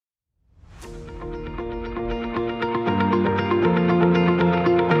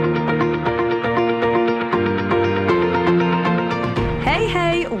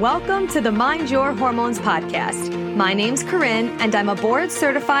to the Mind Your Hormones podcast. My name's Corinne, and I'm a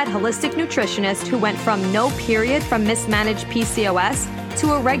board-certified holistic nutritionist who went from no period from mismanaged PCOS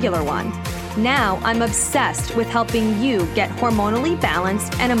to a regular one. Now I'm obsessed with helping you get hormonally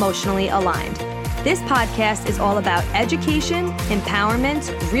balanced and emotionally aligned. This podcast is all about education,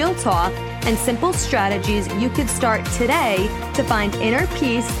 empowerment, real talk, and simple strategies you could start today to find inner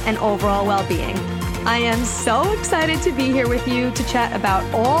peace and overall well-being. I am so excited to be here with you to chat about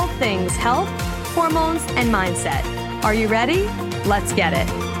all things health, hormones, and mindset. Are you ready? Let's get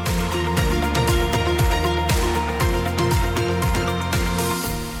it.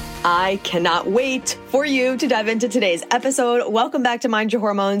 I cannot wait for you to dive into today's episode. Welcome back to Mind Your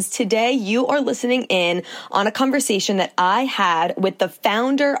Hormones. Today, you are listening in on a conversation that I had with the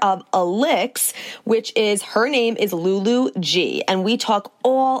founder of Elix, which is, her name is Lulu G. And we talk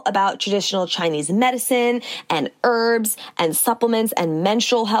all about traditional Chinese medicine and herbs and supplements and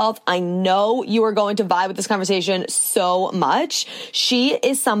menstrual health. I know you are going to vibe with this conversation so much. She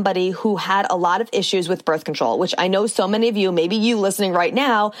is somebody who had a lot of issues with birth control, which I know so many of you, maybe you listening right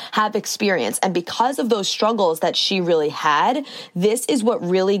now, have experienced. And because of those struggles that she really had, this is what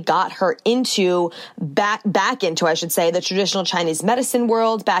really got her into back into, I should say, the traditional Chinese medicine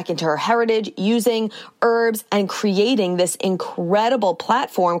world, back into her heritage, using herbs and creating this incredible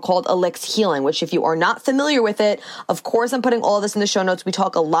platform called Elix Healing, which if you are not familiar with it, of course, I'm putting all of this in the show notes. We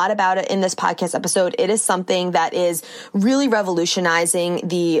talk a lot about it in this podcast episode. It is something that is really revolutionizing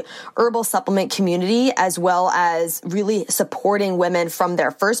the herbal supplement community, as well as really supporting women from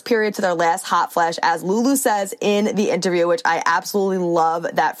their first period to their last hot flash, as Lulu says in the interview, which I absolutely love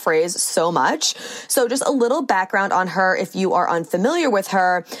that phrase so much. So just a little background on her, if you are unfamiliar with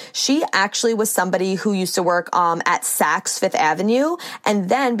her. She actually was somebody who used to work at Saks Fifth Avenue. And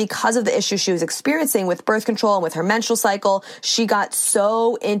then because of the issues she was experiencing with birth control and with her menstrual cycle, she got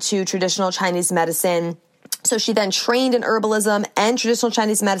so into traditional Chinese medicine. So she then trained in herbalism and traditional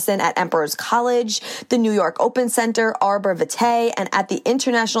Chinese medicine at Emperor's College, the New York Open Center, Arbor Vitae, and at the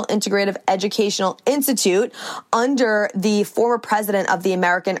International Integrative Educational Institute under the former president of the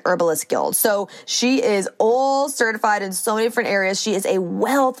American Herbalist Guild. So she is all certified in so many different areas. She is a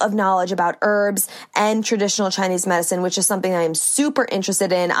wealth of knowledge about herbs and traditional Chinese medicine, which is something I am super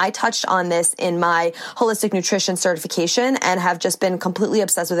interested in. I touched on this in my holistic nutrition certification and have just been completely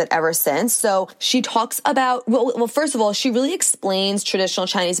obsessed with it ever since. So she talks about well, first of all, she really explains traditional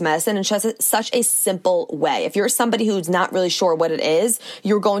Chinese medicine in such a simple way. If you're somebody who's not really sure what it is,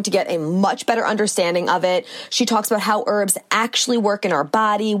 you're going to get a much better understanding of it. She talks about how herbs actually work in our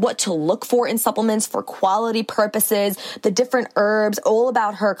body, what to look for in supplements for quality purposes, the different herbs, all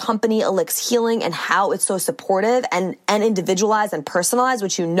about her company, Elix Healing, and how it's so supportive and individualized and personalized,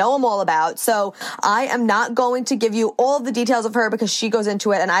 which you know I'm all about. So I am not going to give you all the details of her because she goes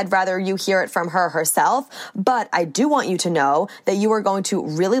into it, and I'd rather you hear it from her herself. But I do want you to know that you are going to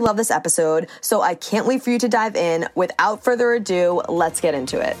really love this episode. So I can't wait for you to dive in. Without further ado, let's get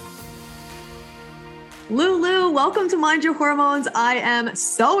into it. Lulu, welcome to Mind Your Hormones. I am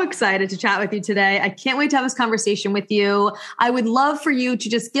so excited to chat with you today. I can't wait to have this conversation with you. I would love for you to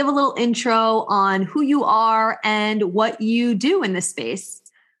just give a little intro on who you are and what you do in this space.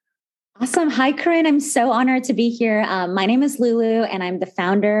 Awesome. Hi, Corinne. I'm so honored to be here. My name is Lulu, and I'm the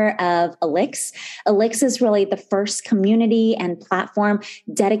founder of Elix. Elix is really the first community and platform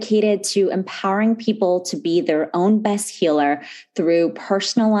dedicated to empowering people to be their own best healer through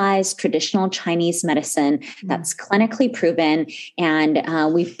personalized traditional Chinese medicine that's clinically proven.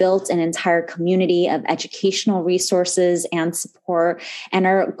 And we've built an entire community of educational resources and support. And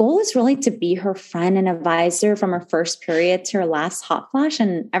our goal is really to be her friend and advisor from her first period to her last hot flash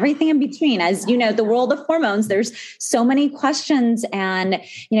and everything in between. As you know, the world of hormones, there's so many questions and,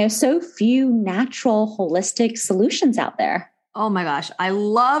 so few natural holistic solutions out there. Oh my gosh. I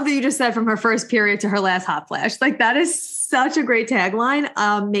love that you just said from her first period to her last hot flash. Like that is such a great tagline.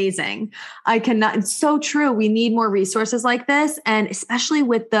 Amazing. It's so true. We need more resources like this. And especially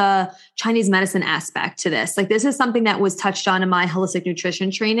with the Chinese medicine aspect to this, like this is something that was touched on in my holistic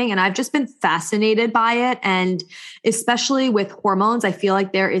nutrition training. And I've just been fascinated by it. And especially with hormones, I feel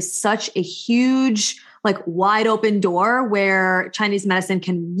like there is such a huge wide open door where Chinese medicine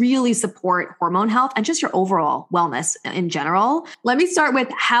can really support hormone health and just your overall wellness in general. Let me start with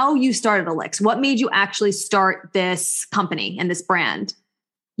how you started Elix. What made you actually start this company and this brand?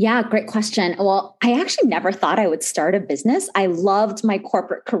 Yeah, great question. Well, I actually never thought I would start a business. I loved my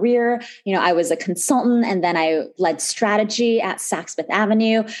corporate career. I was a consultant and then I led strategy at Saks Fifth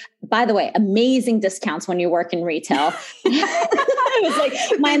Avenue. By the way, amazing discounts when you work in retail. It was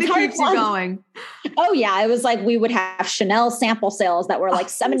like my entire keeps you going. Oh yeah. It was like we would have Chanel sample sales that were like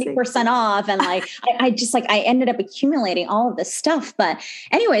 70% off. And like I ended up accumulating all of this stuff. But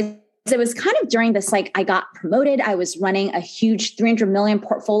anyways, it was kind of during this, like I got promoted. I was running a huge 300 million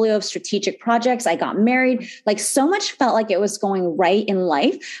portfolio of strategic projects. I got married, like so much felt like it was going right in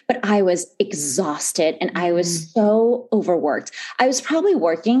life, but I was exhausted and I was so overworked. I was probably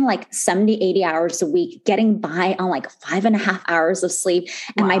working like 70, 80 hours a week, getting by on like 5.5 hours of sleep.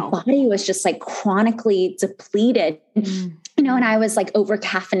 And my body was just like chronically depleted. And I was like over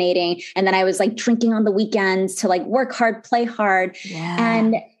caffeinating. And then I was like drinking on the weekends to like work hard, play hard. Yeah.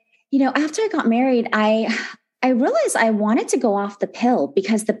 And after I got married, I realized I wanted to go off the pill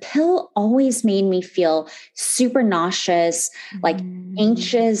because the pill always made me feel super nauseous, like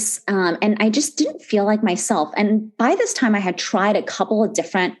anxious. And I just didn't feel like myself. And by this time I had tried a couple of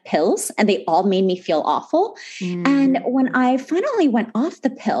different pills and they all made me feel awful. And when I finally went off the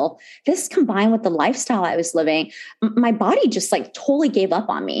pill, this combined with the lifestyle I was living, my body just like totally gave up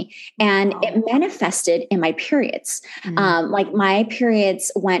on me. And it manifested in my periods. Like my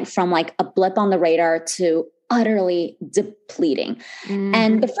periods went from like a blip on the radar to utterly depleting.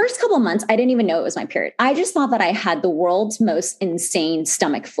 And the first couple of months, I didn't even know it was my period. I just thought that I had the world's most insane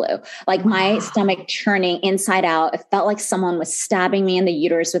stomach flu, like my stomach churning inside out. It felt like someone was stabbing me in the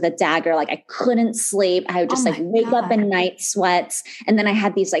uterus with a dagger. Like I couldn't sleep. I would just wake up in night sweats. And then I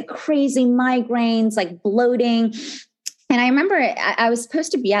had these like crazy migraines, like bloating. And I remember I was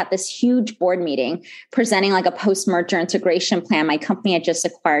supposed to be at this huge board meeting presenting like a post-merger integration plan. My company had just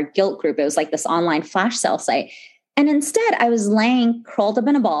acquired Gilt Group. It was like this online flash sale site. And instead I was laying curled up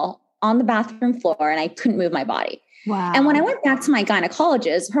in a ball on the bathroom floor and I couldn't move my body. Wow. And when I went back to my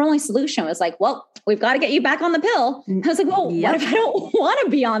gynecologist, her only solution was like, well, we've got to get you back on the pill. I was like, well, what if I don't want to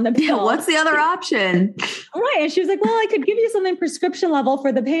be on the pill? Yeah, what's the other option? Right. And she was like, well, I could give you something prescription level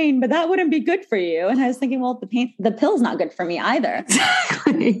for the pain, but that wouldn't be good for you. And I was thinking, well, the pill's not good for me either.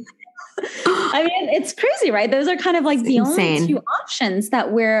 Exactly. I mean, it's crazy, right? Those are kind of like the only two options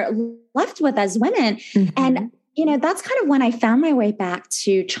that we're left with as women. And that's kind of when I found my way back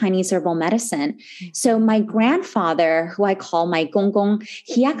to Chinese herbal medicine. So my grandfather, who I call my gong,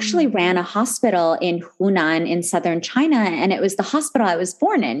 he actually ran a hospital in Hunan in southern China. And it was the hospital I was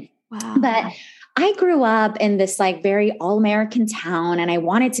born in. Wow. But I grew up in this like very all-American town and I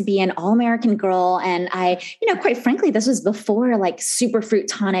wanted to be an all-American girl. And I, quite frankly, this was before like superfruit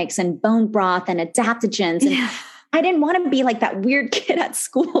tonics and bone broth and adaptogens. And I didn't want to be like that weird kid at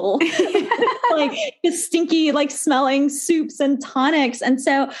school, like the stinky, like smelling soups and tonics. And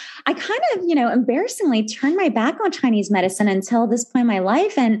so I kind of, embarrassingly turned my back on Chinese medicine until this point in my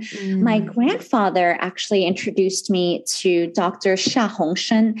life. And my grandfather actually introduced me to Dr. Xia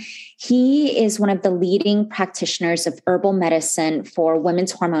Hongshen. He is one of the leading practitioners of herbal medicine for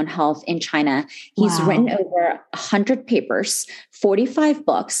women's hormone health in China. He's written over 100 papers, 45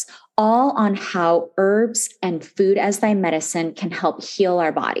 books, all on how herbs and food as thy medicine can help heal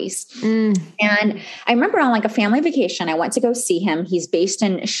our bodies. And I remember on like a family vacation, I went to go see him. He's based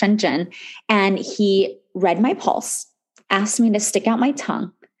in Shenzhen and he read my pulse, asked me to stick out my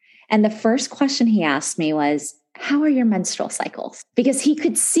tongue. And the first question he asked me was, how are your menstrual cycles? Because he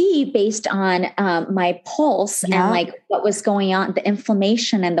could see based on my pulse and like what was going on, the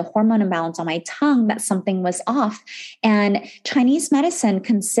inflammation and the hormone imbalance on my tongue, that something was off. And Chinese medicine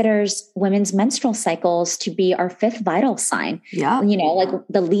considers women's menstrual cycles to be our fifth vital sign. Yeah. Like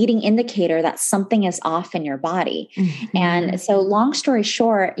the leading indicator that something is off in your body. And so long story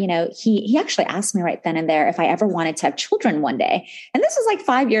short, he actually asked me right then and there if I ever wanted to have children one day. And this was like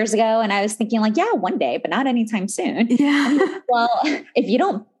 5 years ago. And I was thinking like, yeah, one day, but not anytime soon. Yeah. Well, if you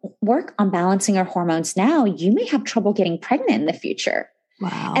don't work on balancing your hormones now, you may have trouble getting pregnant in the future.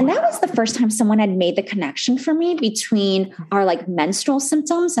 Wow. And that was the first time someone had made the connection for me between our like menstrual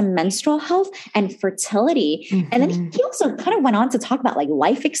symptoms and menstrual health and fertility. And then he also kind of went on to talk about like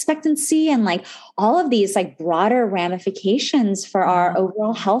life expectancy and like all of these like broader ramifications for our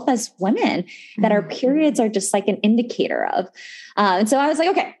overall health as women that our periods are just like an indicator of. And so I was like,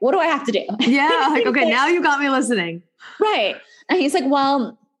 okay, what do I have to do? Yeah. Like, okay, now you got me listening. Right. And he's like,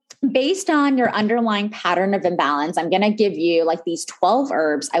 well, based on your underlying pattern of imbalance, I'm going to give you like these 12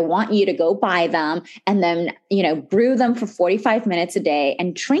 herbs. I want you to go buy them and then, brew them for 45 minutes a day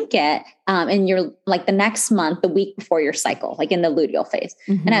and drink it in your, like the next month, the week before your cycle, like in the luteal phase.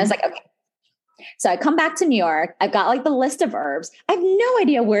 And I was like, okay. So I come back to New York. I've got like the list of herbs. I have no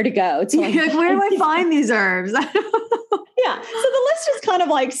idea where to go. To like, like, where do I find these herbs? Yeah. So the list just kind of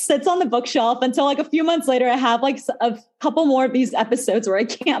like sits on the bookshelf until like a few months later, I have like a couple more of these episodes where I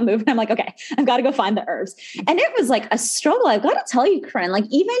can't move. And I'm like, okay, I've got to go find the herbs. And it was like a struggle. I've got to tell you, Corinne, like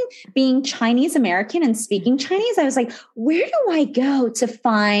even being Chinese American and speaking Chinese, I was like, where do I go to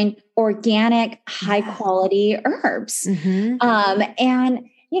find organic, high quality herbs? And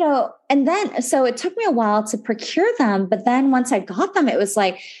you know, and then, so it took me a while to procure them. But then once I got them, it was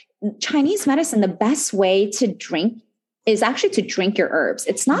like Chinese medicine, the best way to drink is actually to drink your herbs.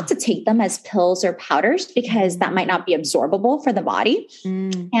 It's not to take them as pills or powders because that might not be absorbable for the body.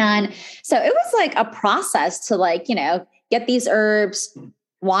 And so it was like a process to like, you know, get these herbs,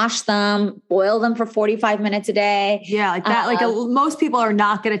 wash them, boil them for 45 minutes a day. Yeah. Like that. Most people are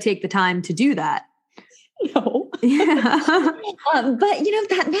not going to take the time to do that. No. Yeah. But you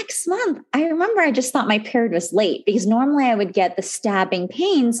know, that next month, I remember I just thought my period was late because normally I would get the stabbing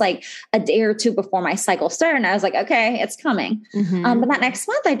pains like a day or two before my cycle started. And I was like, okay, it's coming. But that next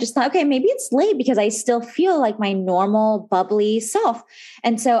month, I just thought, okay, maybe it's late because I still feel like my normal bubbly self.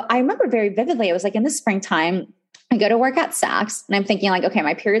 And so I remember very vividly, it was like in the springtime, I go to work at Saks and I'm thinking like, okay,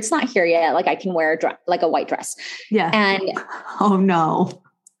 my period's not here yet. Like I can wear like a white dress. Yeah. And oh no.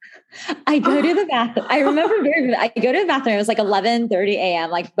 I go to the bathroom. I remember I go to the bathroom. It was like 11:30 a.m.,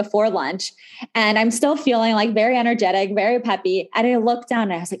 like before lunch. And I'm still feeling like very energetic, very peppy. And I looked down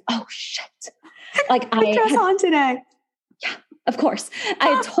and I was like, oh shit. Like I dress on today. Yeah, of course.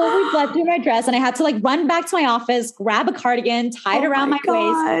 I totally bled through my dress and I had to like run back to my office, grab a cardigan, tie it around my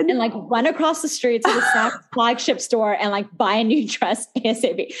waist and like run across the street to the Saks flagship store and like buy a new dress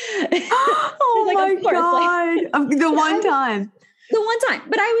ASAP. Oh like, my God. The one time.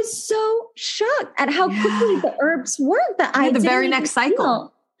 But I was so shocked at how quickly the herbs work that I the very next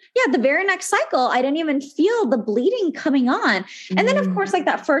cycle. Yeah, the very next cycle, I didn't even feel the bleeding coming on. And then of course, like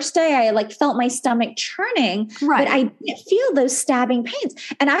that first day, I like felt my stomach churning, but I didn't feel those stabbing pains.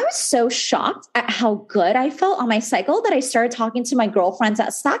 And I was so shocked at how good I felt on my cycle that I started talking to my girlfriends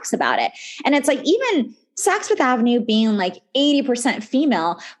at Saks about it. And it's like, even Saks Fifth Avenue being like 80%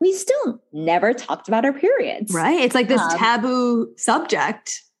 female, we still never talked about our periods. Right. It's like this taboo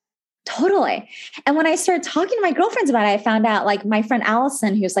subject. Totally. And when I started talking to my girlfriends about it, I found out like my friend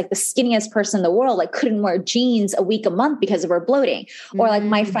Allison, who's like the skinniest person in the world, like couldn't wear jeans a week a month because of her bloating. Or like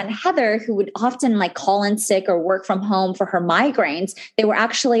my friend Heather, who would often like call in sick or work from home for her migraines. They were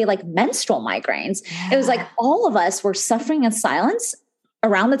actually like menstrual migraines. It was like all of us were suffering in silence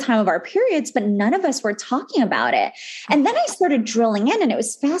around the time of our periods, but none of us were talking about it. And then I started drilling in and it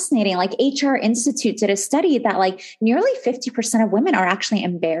was fascinating. Like HR Institute did a study that like nearly 50% of women are actually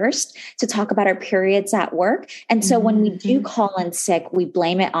embarrassed to talk about our periods at work. And so when we do call in sick, we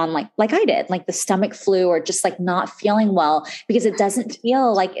blame it on like I did, like the stomach flu or just like not feeling well, because it doesn't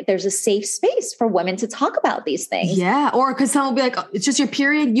feel like there's a safe space for women to talk about these things. Yeah. Or because someone will be like, oh, it's just your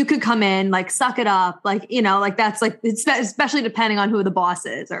period. You could come in, like suck it up. Like, you know, like that's like, it's especially depending on who the boss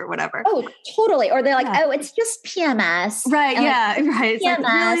is or whatever. Oh, totally. Or they're like, oh, it's just PMS. Right. And yeah. like, right. It's PMS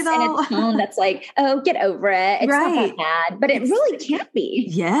like, really, and a tone that's like, oh, get over it. It's not that bad, but it really can't be.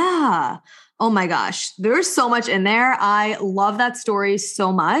 Yeah. Oh my gosh. There's so much in there. I love that story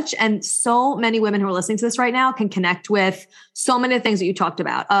so much. And so many women who are listening to this right now can connect with so many of the things that you talked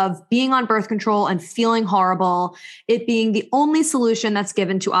about of being on birth control and feeling horrible, it being the only solution that's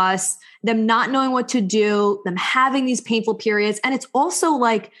given to us, them not knowing what to do, them having these painful periods. And it's also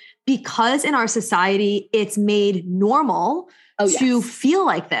like, because in our society, it's made normal to feel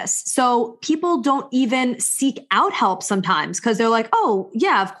like this. So people don't even seek out help sometimes because they're like, oh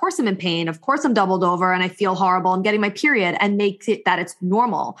yeah, of course I'm in pain. Of course I'm doubled over and I feel horrible. I'm getting my period, and makes it that it's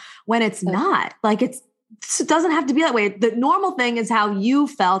normal when it's not. Like it doesn't have to be that way. The normal thing is how you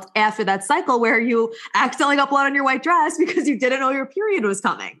felt after that cycle where you accidentally got blood on your white dress because you didn't know your period was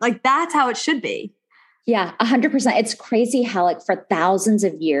coming. Like that's how it should be. Yeah, 100%. It's crazy how like for thousands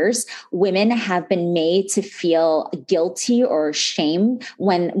of years, women have been made to feel guilty or shame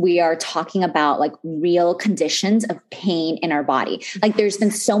when we are talking about like real conditions of pain in our body. Like there's been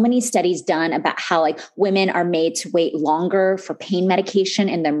so many studies done about how like women are made to wait longer for pain medication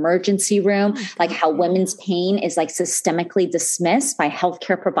in the emergency room, like how women's pain is like systemically dismissed by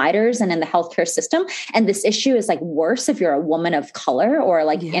healthcare providers and in the healthcare system. And this issue is like worse if you're a woman of color or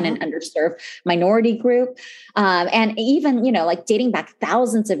like in an underserved minority group group. And even, like dating back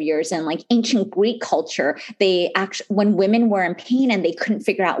thousands of years in like ancient Greek culture, they actually, when women were in pain and they couldn't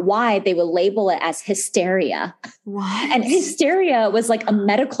figure out why, they would label it as hysteria. What? And hysteria was like a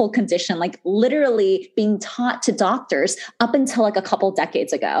medical condition, like literally being taught to doctors up until like a couple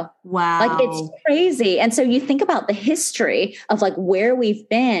decades ago. Wow. Like it's crazy. And so you think about the history of like where we've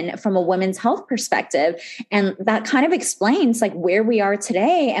been from a women's health perspective. And that kind of explains like where we are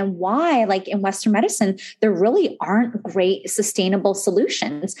today and why like in Western medicine, there really aren't great sustainable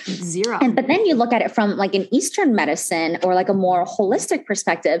solutions. Zero. But then you look at it from like an Eastern medicine or like a more holistic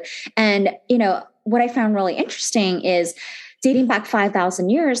perspective. And, what I found really interesting is dating back 5,000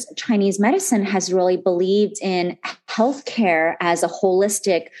 years, Chinese medicine has really believed in healthcare as a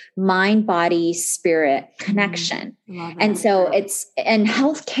holistic mind, body, spirit connection. And so and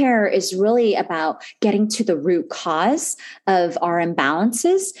healthcare is really about getting to the root cause of our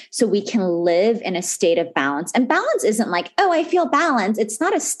imbalances so we can live in a state of balance. And balance isn't like, oh, I feel balanced. It's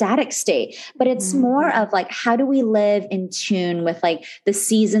not a static state, but it's more of like, how do we live in tune with like the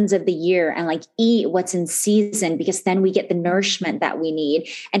seasons of the year and like eat what's in season, because then we get the nourishment that we need.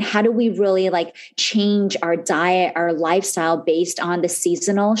 And how do we really like change our diet, our lifestyle based on the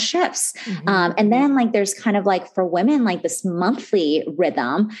seasonal shifts? And then like, there's kind of like for women, like this monthly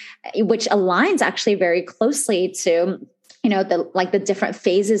rhythm, which aligns actually very closely to the different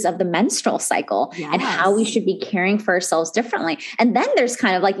phases of the menstrual cycle and how we should be caring for ourselves differently. And then there's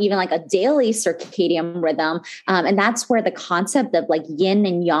kind of like even like a daily circadian rhythm. And that's where the concept of like yin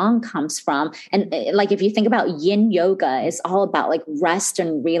and yang comes from. And like, if you think about yin yoga, is all about like rest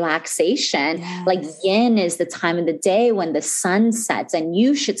and relaxation. Like yin is the time of the day when the sun sets, and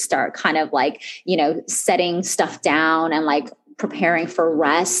you should start kind of like, setting stuff down and like preparing for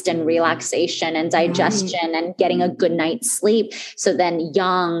rest and relaxation and digestion and getting a good night's sleep. So then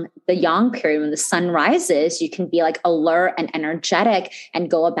the yang period, when the sun rises, you can be like alert and energetic and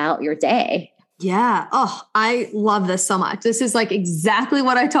go about your day. Yeah. Oh, I love this so much. This is like exactly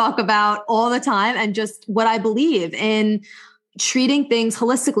what I talk about all the time and just what I believe in, treating things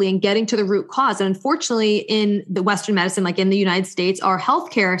holistically and getting to the root cause. And unfortunately, in the Western medicine, like in the United States, our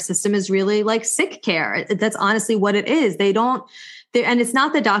healthcare system is really like sick care. That's honestly what it is. And it's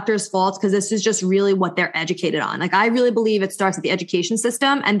not the doctor's fault, because this is just really what they're educated on. Like, I really believe it starts with the education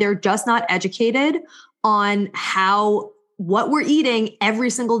system, and they're just not educated on how what we're eating every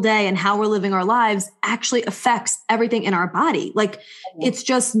single day and how we're living our lives actually affects everything in our body. Like, it's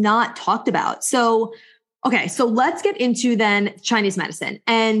just not talked about. So okay, so let's get into then Chinese medicine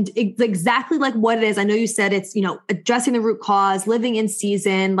and exactly like what it is. I know you said it's, addressing the root cause, living in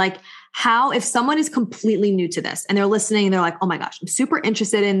season, like how, if someone is completely new to this and they're listening and they're like, oh my gosh, I'm super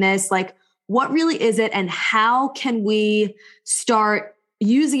interested in this. Like, what really is it? And how can we start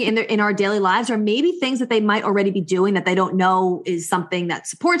using it in our daily lives, or maybe things that they might already be doing that they don't know is something that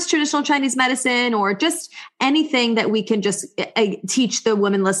supports traditional Chinese medicine, or just anything that we can just teach the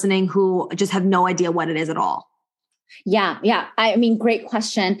women listening who just have no idea what it is at all? Yeah. I mean, great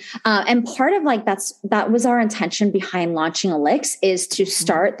question. And part of like, that was our intention behind launching Elix, is to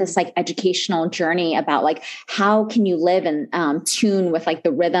start this like educational journey about like, how can you live in tune with like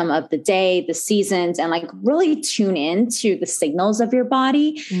the rhythm of the day, the seasons, and like really tune into the signals of your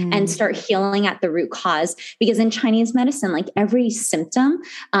body and start healing at the root cause. Because in Chinese medicine, like every symptom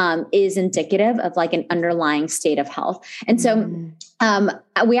is indicative of like an underlying state of health. And so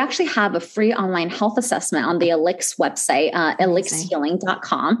we actually have a free online health assessment on the Elix website,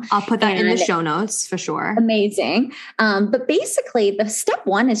 elixhealing.com. I'll put that in the show notes for sure. Amazing. But basically the step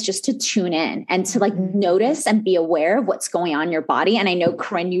one is just to tune in and to like notice and be aware of what's going on in your body. And I know,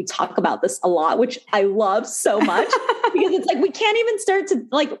 Corinne, you talk about this a lot, which I love so much because it's like, we can't even start to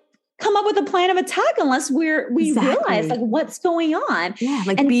like come up with a plan of attack unless we realize like what's going on. Yeah.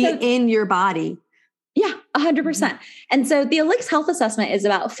 Like, be in your body. Yeah, 100%. And so the Elix Health Assessment is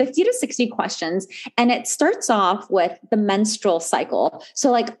about 50 to 60 questions. And it starts off with the menstrual cycle.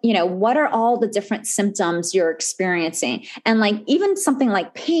 So like, what are all the different symptoms you're experiencing? And like, even something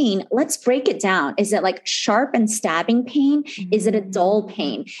like pain, let's break it down. Is it like sharp and stabbing pain? Is it a dull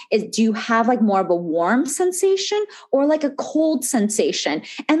pain? Do you have like more of a warm sensation or like a cold sensation?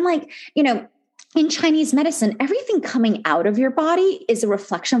 And like, in Chinese medicine, everything coming out of your body is a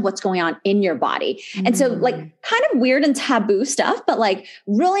reflection of what's going on in your body. And so like kind of weird and taboo stuff, but like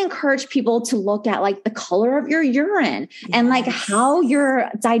really encourage people to look at like the color of your urine and like how your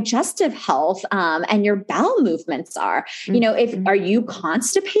digestive health and your bowel movements are. Are you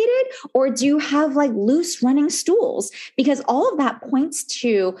constipated, or do you have like loose running stools? Because all of that points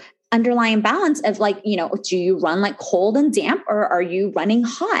to underlying balance of like, do you run like cold and damp, or are you running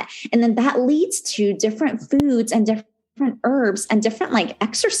hot? And then that leads to different foods and different herbs and different like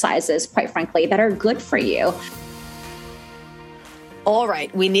exercises, quite frankly, that are good for you. All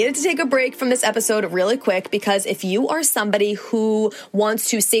right, we needed to take a break from this episode really quick because if you are somebody who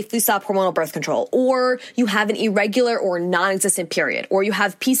wants to safely stop hormonal birth control, or you have an irregular or non-existent period, or you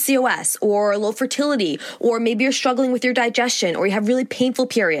have PCOS or low fertility, or maybe you're struggling with your digestion, or you have really painful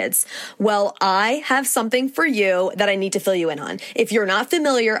periods, well, I have something for you that I need to fill you in on. If you're not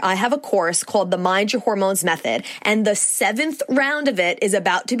familiar, I have a course called the Mind Your Hormones Method, and the 7th round of it is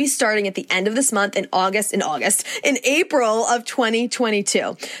about to be starting at the end of this month in April of 2022.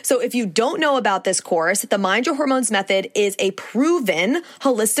 So if you don't know about this course, the Mind Your Hormones Method is a proven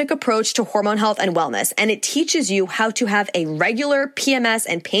holistic approach to hormone health and wellness. And it teaches you how to have a regular PMS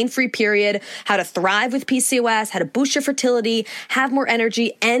and pain-free period, how to thrive with PCOS, how to boost your fertility, have more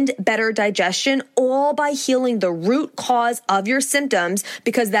energy and better digestion, all by healing the root cause of your symptoms,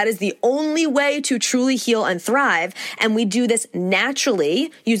 because that is the only way to truly heal and thrive. And we do this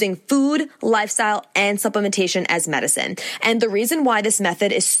naturally using food, lifestyle, and supplementation as medicine. And the reason why this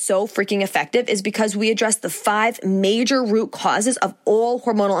method is so freaking effective is because we address the 5 major root causes of all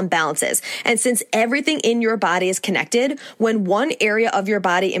hormonal imbalances. And since everything in your body is connected, when one area of your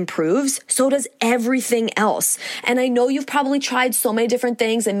body improves, so does everything else. And I know you've probably tried so many different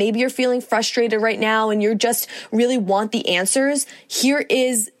things, and maybe you're feeling frustrated right now and you just really want the answers. Here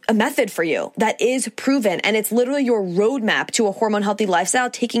is a method for you that is proven, and it's literally your roadmap to a hormone healthy lifestyle,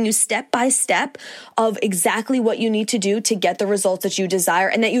 taking you step by step of exactly what you need to do to get the results that you desire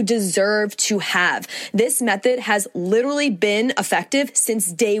and that you deserve to have. This method has literally been effective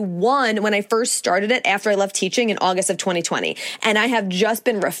since day one when I first started it after I left teaching in August of 2020. And I have just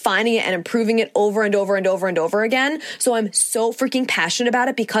been refining it and improving it over and over and over and over again. So I'm so freaking passionate about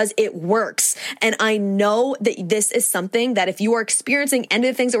it because it works. And I know that this is something that if you are experiencing any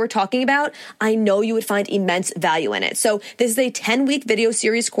of the things that we're talking about, I know you would find immense value in it. So this is a 10-week video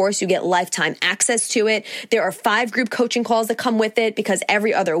series course. You get lifetime access to it. There are 5 group coaching calls that come with it because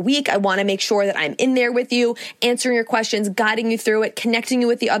every other week I want to make sure that I'm in there with you, answering your questions, guiding you through it, connecting you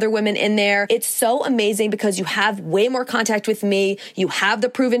with the other women in there. It's so amazing because you have way more contact with me. You have the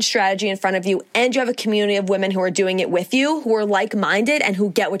proven strategy in front of you, and you have a community of women who are doing it with you, who are like-minded and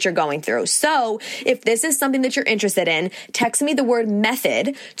who get what you're going through. So if this is something that you're interested in, text me the word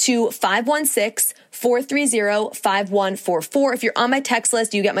method to 516-430-5144. If you're on my text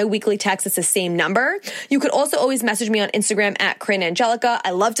list, you get my weekly text. It's the same number. You could also always message me on Instagram at Corinne Angelica.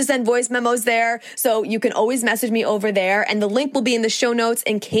 I love to send voice memos there, so you can always message me over there. And the link will be in the show notes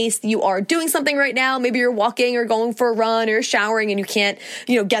in case you are doing something right now. Maybe you're walking or going for a run or you're showering and you can't,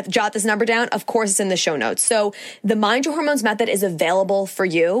 jot this number down. Of course, it's in the show notes. So the Mind Your Hormones Method is available for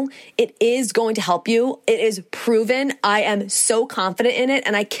you. It is going to help you. It is proven. I am so confident in it,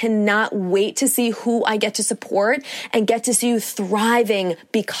 and I cannot wait to see who I get to support and get to see you thriving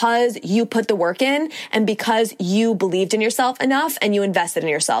because you put the work in and because you believed in yourself enough and you invested in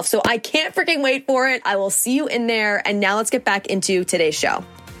yourself. So I can't freaking wait for it. I will see you in there. And now let's get back into today's show.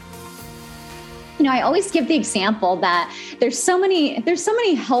 I always give the example that there's so many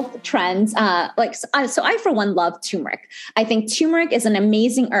health trends. So I, for one, love turmeric. I think turmeric is an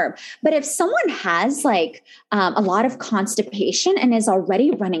amazing herb, but if someone has a lot of constipation and is already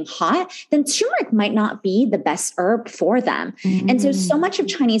running hot, then turmeric might not be the best herb for them. And so much of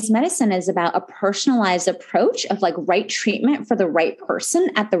Chinese medicine is about a personalized approach of right treatment for the right person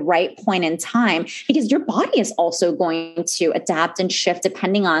at the right point in time, because your body is also going to adapt and shift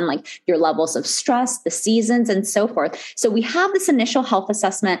depending on your levels of stress, the seasons, and so forth. So we have this initial health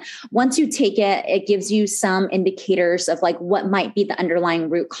assessment. Once you take it, it gives you some indicators of what might be the underlying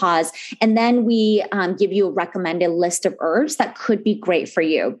root cause. And then we give you a recommended list of herbs that could be great for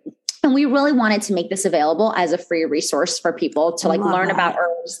you. And we really wanted to make this available as a free resource for people to learn about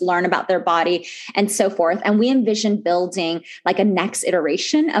herbs, learn about their body, and so forth. And we envision building a next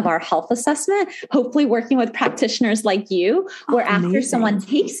iteration of our health assessment, hopefully working with practitioners like you, where after someone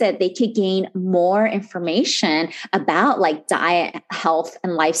takes it, they could gain more information about diet, health,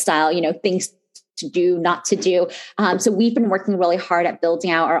 and lifestyle, things to do, not to do. So we've been working really hard at building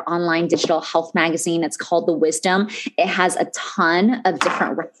out our online digital health magazine. It's called The Wisdom. It has a ton of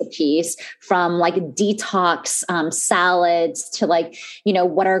different recipes, from detox salads to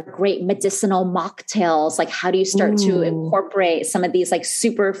what are great medicinal mocktails. How do you start to incorporate some of these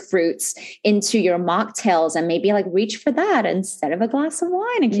super fruits into your mocktails and maybe reach for that instead of a glass of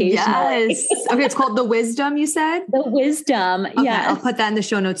wine occasionally. Yes. Okay. It's called The Wisdom, you said? The Wisdom. Okay, yeah. I'll put that in the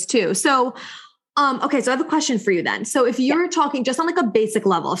show notes too. So Okay, so I have a question for you then. So if you're talking just on like a basic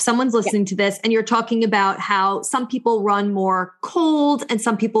level, if someone's listening to this and you're talking about how some people run more cold and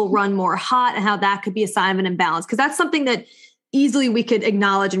some people run more hot and how that could be a sign of an imbalance, because that's something that easily we could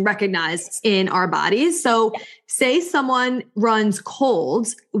acknowledge and recognize in our bodies. So say someone runs cold,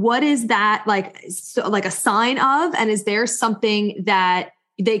 what is that like, so like a sign of, and is there something that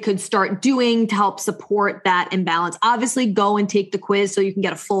they could start doing to help support that imbalance? Obviously go and take the quiz so you can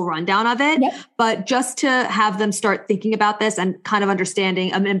get a full rundown of it, but just to have them start thinking about this and kind of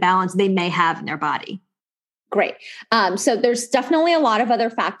understanding an imbalance they may have in their body. Great. So there's definitely a lot of other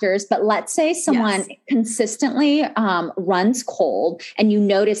factors, but let's say someone consistently runs cold and you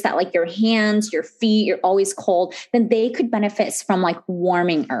notice that like your hands, your feet, you're always cold, then they could benefit from like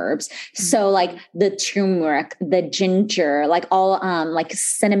warming herbs. So like the turmeric, the ginger, like all like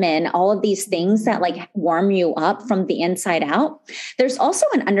cinnamon, all of these things that like warm you up from the inside out. There's also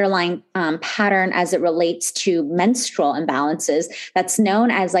an underlying pattern as it relates to menstrual imbalances that's known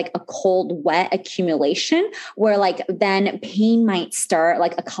as like a cold wet accumulation, where like then pain might start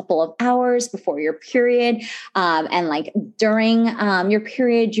like a couple of hours before your period. And like during your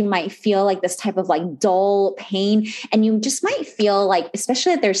period, you might feel like this type of like dull pain. And you just might feel like,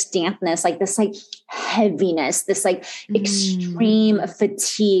 especially if there's dampness, like this like heaviness, this like extreme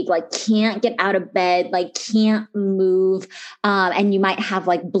fatigue, like can't get out of bed, like can't move. And you might have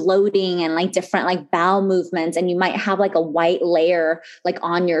like bloating and like different like bowel movements. And you might have like a white layer like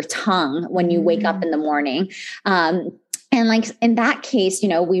on your tongue when you wake up in the morning. And like in that case, you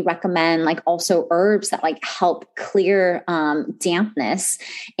know, we recommend like also herbs that like help clear dampness,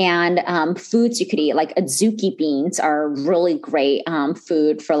 and foods you could eat, like adzuki beans are really great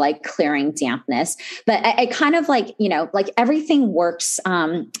food for like clearing dampness. But I kind of like, you know, like everything works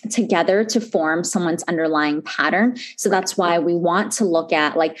together to form someone's underlying pattern. So that's why we want to look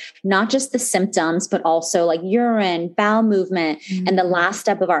at like not just the symptoms, but also like urine, bowel movement. And the last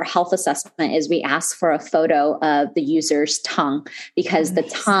step of our health assessment is we ask for a photo of the user's tongue, because the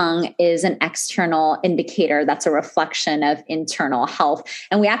tongue is an external indicator that's a reflection of internal health.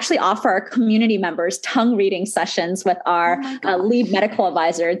 And we actually offer our community members tongue reading sessions with our lead medical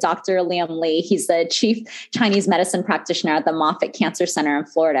advisor, Dr. Liam Lee. He's the chief Chinese medicine practitioner at the Moffitt Cancer Center in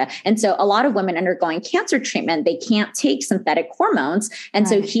Florida. And so a lot of women undergoing cancer treatment, they can't take synthetic hormones. And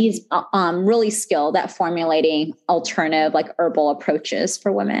so he's really skilled at formulating alternative like herbal approaches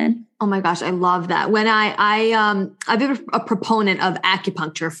for women. Oh my gosh, I love that. When I've been a proponent of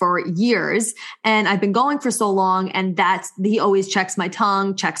acupuncture for years, and I've been going for so long, and he always checks my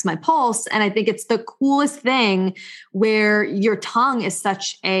tongue, checks my pulse. And I think it's the coolest thing where your tongue is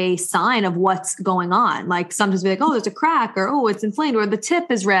such a sign of what's going on. Like sometimes we're like, oh, there's a crack, or, oh, it's inflamed, or the tip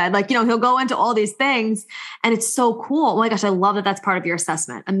is red. Like, you know, he'll go into all these things, and it's so cool. Oh my gosh, I love that that's part of your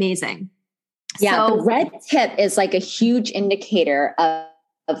assessment. Amazing. Yeah. The red tip is like a huge indicator of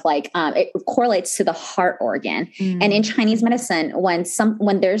like, it correlates to the heart organ. And in Chinese medicine,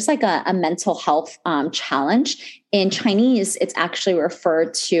 when there's like a mental health challenge, in Chinese, it's actually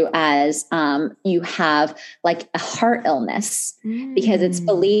referred to as you have like a heart illness, because it's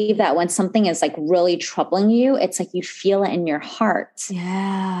believed that when something is like really troubling you, it's like you feel it in your heart.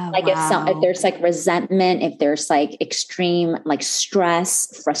 Yeah. Like if there's like resentment, if there's like extreme like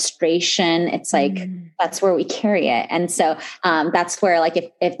stress, frustration, it's like that's where we carry it. And so that's where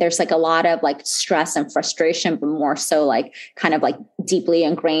like if there's like a lot of like stress and frustration, but more so like kind of like deeply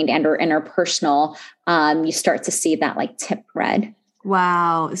ingrained and or interpersonal, you start to see that like tip red.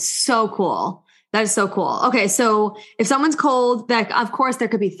 Wow. So cool. That is so cool. Okay. So if someone's cold, that of course there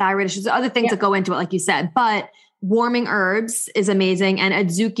could be thyroid issues, other things that go into it, like you said, but warming herbs is amazing. And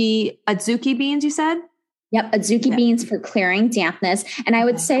adzuki beans, you said? Yep. Adzuki beans for clearing dampness. And I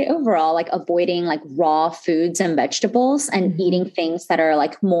would say overall, like avoiding like raw foods and vegetables and eating things that are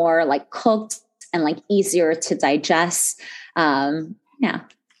like more like cooked and like easier to digest. Yeah.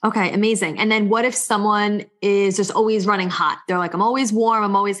 Okay, amazing. And then what if someone is just always running hot? They're like, I'm always warm,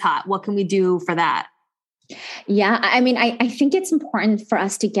 I'm always hot. What can we do for that? Yeah. I mean, I think it's important for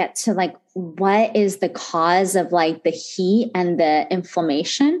us to get to like, what is the cause of like the heat and the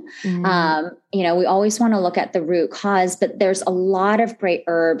inflammation? You know, we always want to look at the root cause, but there's a lot of great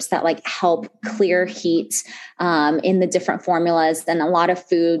herbs that like help clear heat in the different formulas, and a lot of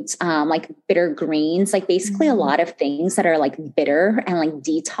foods like bitter greens, like basically a lot of things that are like bitter and like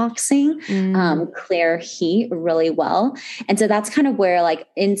detoxing clear heat really well. And so that's kind of where like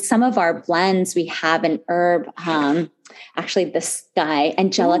in some of our blends, we have an herb actually this guy,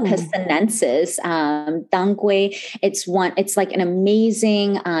 Angelica sinensis, dangui. It's like an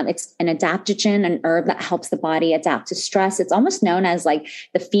amazing, it's an adaptogen, an herb that helps the body adapt to stress. It's almost known as like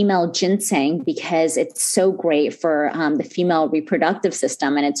the female ginseng because it's so great for the female reproductive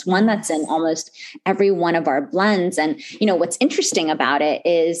system. And it's one that's in almost every one of our blends. And, what's interesting about it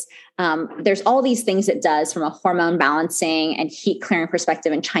is there's all these things it does from a hormone balancing and heat clearing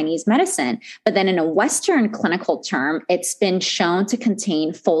perspective in Chinese medicine. But then in a Western clinical term, it's been shown to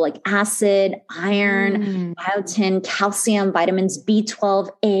contain folic acid, iron, biotin, calcium, vitamins B12,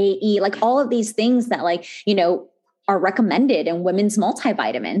 A, E, like all of these things that are recommended in women's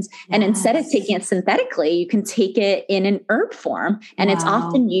multivitamins. And instead of taking it synthetically, you can take it in an herb form. And it's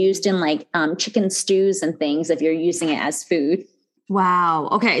often used in like chicken stews and things if you're using it as food. Wow.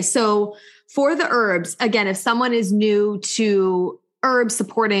 Okay. So for the herbs, again, if someone is new to herbs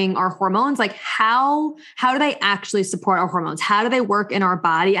supporting our hormones, like how do they actually support our hormones? How do they work in our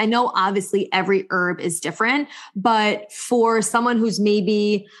body? I know obviously every herb is different, but for someone who's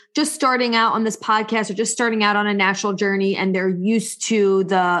maybe just starting out on this podcast or just starting out on a natural journey and they're used to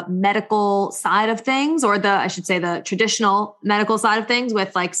the medical side of things, or the traditional medical side of things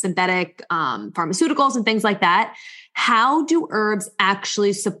with like synthetic pharmaceuticals and things like that, how do herbs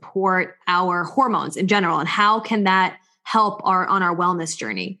actually support our hormones in general? And how can that help on our wellness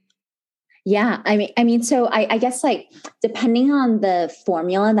journey? Yeah. So I guess like depending on the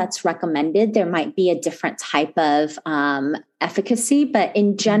formula that's recommended, there might be a different type of efficacy, but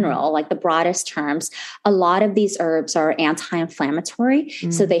in general, like the broadest terms, a lot of these herbs are anti-inflammatory.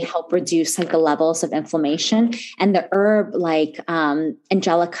 So they help reduce like the levels of inflammation. And the herb like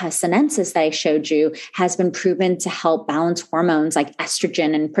Angelica sinensis that I showed you has been proven to help balance hormones like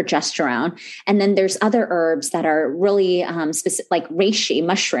estrogen and progesterone. And then there's other herbs that are really specific, like reishi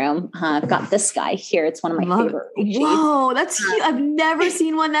mushroom. I've got this guy here. It's one of my favorite reishi. Whoa, that's cute. I've never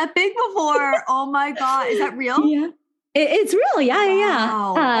seen one that big before. Oh my God. Is that real? Yeah. It's real. Yeah. Wow.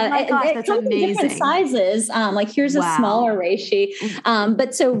 Oh my gosh, that's amazing. In different sizes. Like here's a smaller reishi.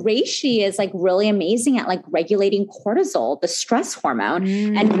 But so reishi is like really amazing at like regulating cortisol, the stress hormone.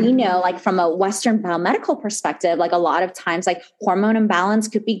 And we know like from a Western biomedical perspective, like a lot of times like hormone imbalance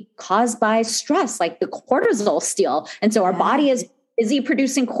could be caused by stress, like the cortisol steal. And so our body is busy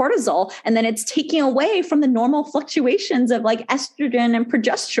producing cortisol, and then it's taking away from the normal fluctuations of like estrogen and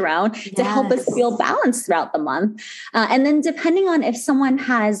progesterone to help us feel balanced throughout the month. And then depending on if someone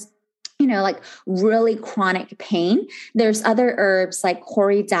has like really chronic pain, there's other herbs like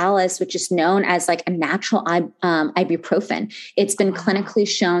corydalis, which is known as like a natural ibuprofen. It's been clinically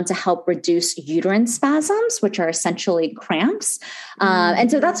shown to help reduce uterine spasms, which are essentially cramps. And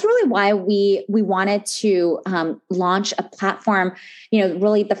so that's really why we wanted to launch a platform,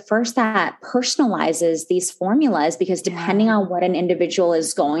 really the first that personalizes these formulas, because depending on what an individual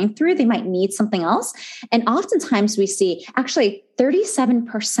is going through, they might need something else. And oftentimes we see actually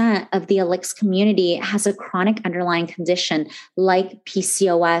 37% of the Elix community has a chronic underlying condition like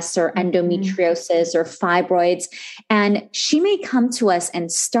PCOS or endometriosis or fibroids. And she may come to us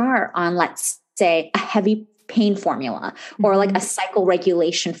and start on, let's say, a heavy pain formula or like a cycle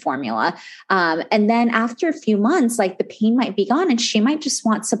regulation formula. And then after a few months, like the pain might be gone and she might just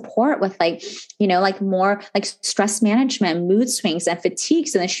want support with like, like more like stress management, mood swings and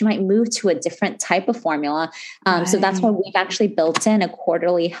fatigues. And then she might move to a different type of formula. So that's why we've actually built in a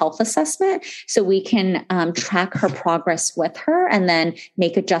quarterly health assessment so we can track her progress with her and then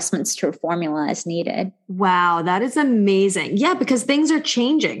make adjustments to her formula as needed. Wow, that is amazing. Yeah, because things are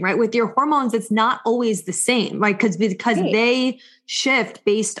changing, right? With your hormones, it's not always the same, right? Because they shift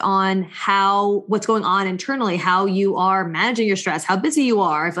based on what's going on internally, how you are managing your stress, how busy you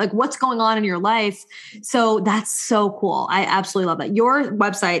are, like what's going on in your life. So that's so cool. I absolutely love that. Your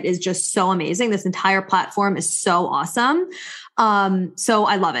website is just so amazing. This entire platform is so awesome. So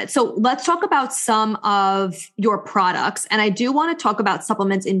I love it. So let's talk about some of your products. And I do want to talk about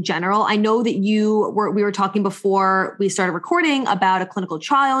supplements in general. I know that we were talking before we started recording about a clinical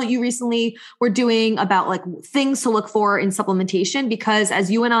trial you recently were doing about like things to look for in supplementation, because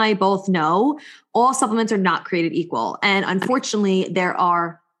as you and I both know, all supplements are not created equal. And unfortunately, there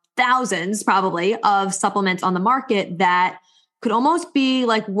are thousands probably of supplements on the market that could almost be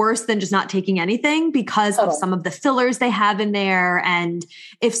like worse than just not taking anything because of some of the fillers they have in there. And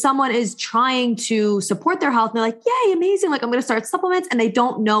if someone is trying to support their health and they're like, yay, amazing, like I'm going to start supplements, and they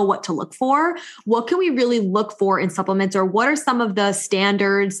don't know what to look for, what can we really look for in supplements? Or what are some of the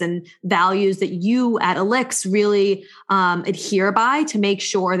standards and values that you at Elix really adhere by to make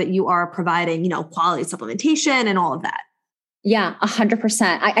sure that you are providing, quality supplementation and all of that? Yeah,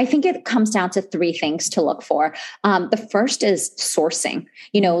 100%. I think it comes down to three things to look for. The first is sourcing,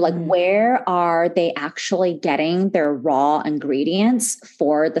 like where are they actually getting their raw ingredients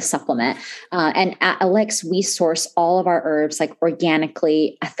for the supplement? And at Elix, we source all of our herbs like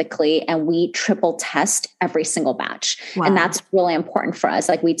organically, ethically, and we triple test every single batch. Wow. And that's really important for us.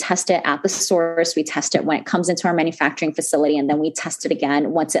 Like we test it at the source, we test it when it comes into our manufacturing facility, and then we test it again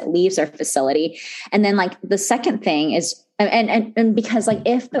once it leaves our facility. And then like the second thing is, and because like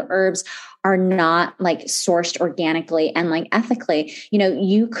if the herbs are not like sourced organically and like ethically,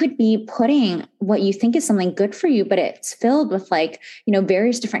 you could be putting what you think is something good for you, but it's filled with like,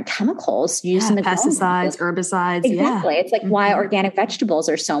 various different chemicals used in the pesticides, herbicides. Exactly. It's like why organic vegetables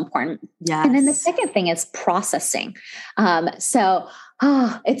are so important. Yes. And then the second thing is processing.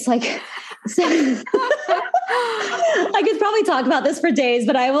 It's like, so I could probably talk about this for days,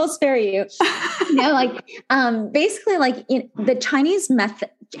 but I will spare you. Basically like the Chinese method,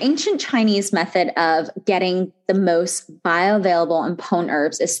 ancient Chinese method of getting the most bioavailable and potent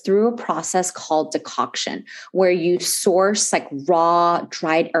herbs is through a process called decoction, where you source like raw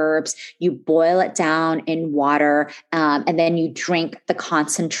dried herbs, you boil it down in water, and then you drink the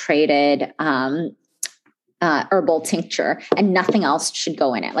concentrated, herbal tincture, and nothing else should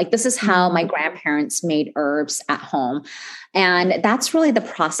go in it. Like this is how my grandparents made herbs at home. And that's really the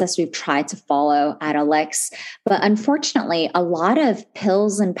process we've tried to follow at Elix. But unfortunately, a lot of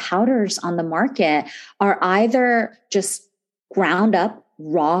pills and powders on the market are either just ground up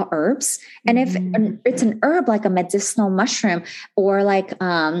raw herbs. And if it's an herb like a medicinal mushroom or like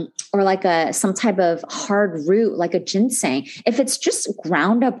some type of hard root, like a ginseng, if it's just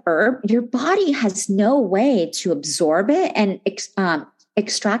ground up herb, your body has no way to absorb it and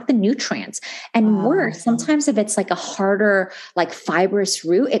extract the nutrients. And worse, sometimes if it's like a harder, like fibrous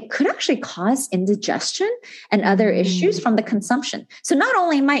root, it could actually cause indigestion and other issues from the consumption. So not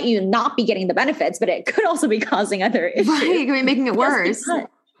only might you not be getting the benefits, but it could also be causing other issues. Right, it could be making it worse.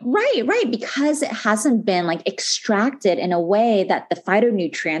 Right. Because it hasn't been like extracted in a way that the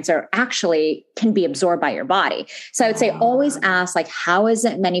phytonutrients are actually can be absorbed by your body. So I would say always ask like, how is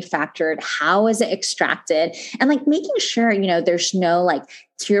it manufactured? How is it extracted? And like making sure, there's no like,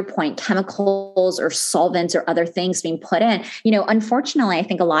 to your point, chemicals or solvents or other things being put in. Unfortunately, I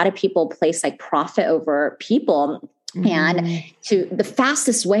think a lot of people place like profit over people. And to the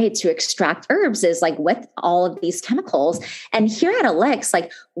fastest way to extract herbs is like with all of these chemicals. And here at Elix,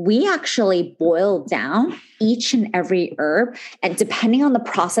 like we actually boil down each and every herb, and depending on the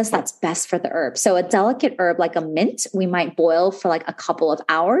process that's best for the herb. So a delicate herb like a mint, we might boil for like a couple of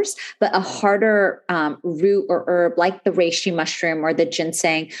hours, but a harder root or herb like the reishi mushroom or the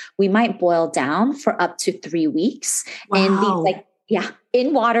ginseng, we might boil down for up to 3 weeks. Wow. And these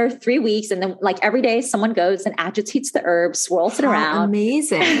in water 3 weeks. And then like every day someone goes and agitates the herb, swirls it around.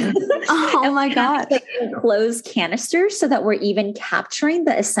 Amazing. Oh my God. Like enclosed canisters so that we're even capturing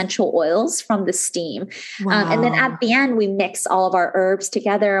the essential oils from the steam. Wow. And then at the end, we mix all of our herbs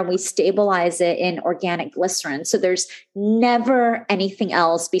together and we stabilize it in organic glycerin. So there's never anything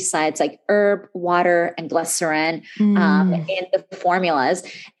else besides like herb, water, and glycerin in the formulas.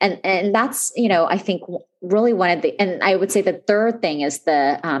 And that's, I think really one of the, and I would say the third thing is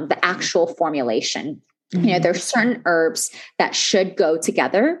the actual formulation. There's certain herbs that should go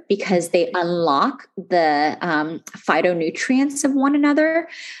together because they unlock the phytonutrients of one another.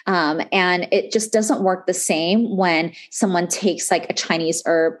 And it just doesn't work the same when someone takes like a Chinese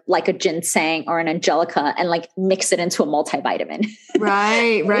herb, like a ginseng or an angelica, and like mix it into a multivitamin.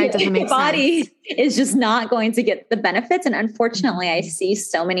 Right. Doesn't make sense. Body is just not going to get the benefits. And unfortunately, I see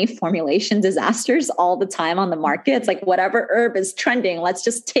so many formulation disasters all the time on the market. It's like whatever herb is trending, let's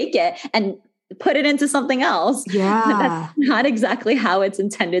just take it and put it into something else. Yeah. That's not exactly how it's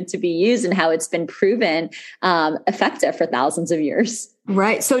intended to be used and how it's been proven effective for thousands of years.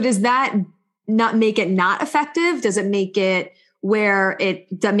 Right. So does that not make it not effective? Does it make it where it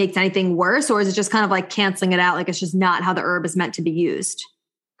makes anything worse? Or is it just kind of like canceling it out? Like it's just not how the herb is meant to be used?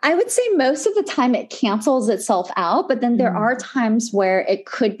 I would say most of the time it cancels itself out, but then there are times where it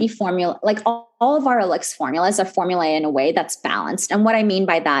could be formula, like all of our Elix formulas are formulated in a way that's balanced. And what I mean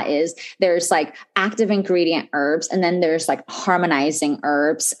by that is there's like active ingredient herbs, and then there's like harmonizing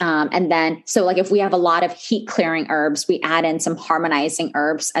herbs. And then, so like if we have a lot of heat clearing herbs, we add in some harmonizing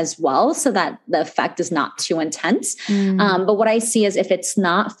herbs as well, so that the effect is not too intense. But what I see is if it's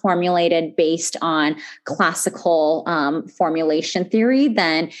not formulated based on classical formulation theory,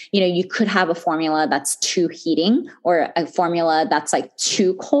 then you could have a formula that's too heating or a formula that's like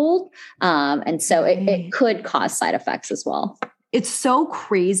too cold. And so it could cause side effects as well. It's so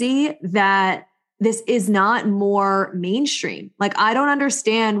crazy that this is not more mainstream. Like, I don't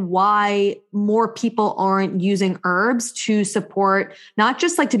understand why more people aren't using herbs to support, not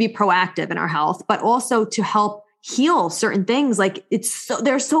just like to be proactive in our health, but also to help heal certain things. Like,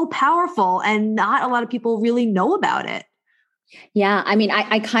 they're so powerful and not a lot of people really know about it. Yeah. I mean,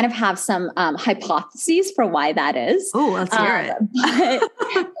 I kind of have some hypotheses for why that is. Oh, let's hear it.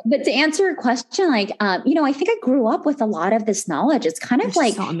 But to answer your question, like, I think I grew up with a lot of this knowledge. It's kind of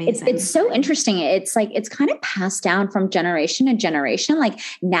like, so it's so interesting. It's like, it's kind of passed down from generation to generation. Like,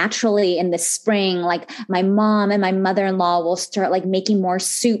 naturally in the spring, like my mom and my mother-in-law will start like making more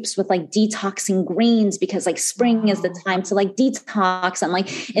soups with like detoxing greens, because like spring is the time to like detox. And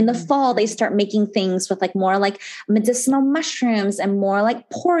like in the fall, they start making things with like more like medicinal mushrooms and more like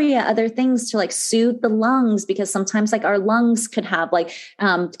poria, other things to like soothe the lungs, because sometimes like our lungs could have like,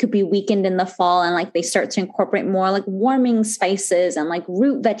 could be weakened in the fall, and like they start to incorporate more like warming spices and like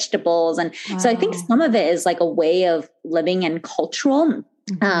root vegetables. And so I think some of it is like a way of living and cultural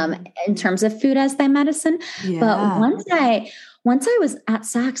in terms of food as thy medicine. Yeah. But once I was at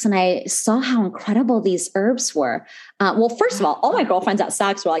Saks and I saw how incredible these herbs were. Well, first of all my girlfriends at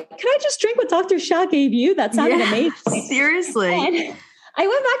Saks were like, "Can I just drink what Dr. Shah gave you? That sounded amazing." Seriously. And I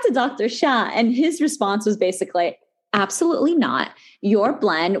went back to Dr. Shah, and his response was basically, "Absolutely not. Your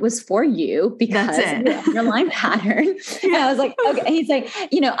blend was for you because of your underlying pattern." And I was like, okay. He's like,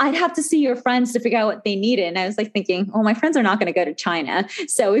 I'd have to see your friends to figure out what they needed. And I was like thinking, oh, my friends are not going to go to China.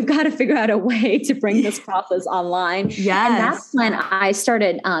 So we've got to figure out a way to bring this process online. Yes. And that's when I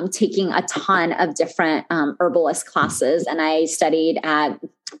started taking a ton of different herbalist classes. And I studied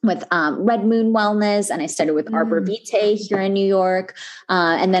with Red Moon Wellness, and I studied with Arbor Vitae here in New York,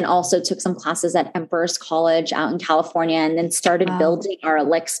 and then also took some classes at Emperor's College out in California, and then started building our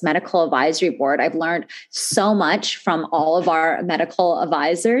Elix Medical Advisory Board. I've learned so much from all of our medical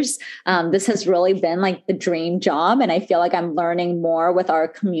advisors. This has really been like the dream job, and I feel like I'm learning more with our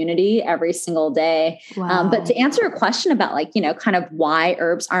community every single day. Wow. But to answer your question about like, kind of why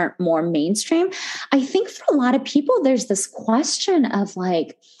herbs aren't more mainstream, I think for a lot of people, there's this question of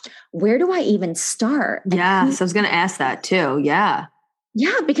like, where do I even start? Yeah. So I was going to ask that too. Yeah.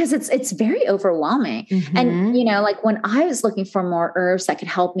 Yeah, because it's very overwhelming. Mm-hmm. And, like when I was looking for more herbs that could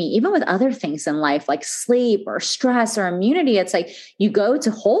help me, even with other things in life, like sleep or stress or immunity, it's like you go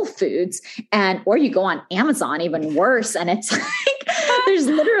to Whole Foods or you go on Amazon, even worse. And it's like, there's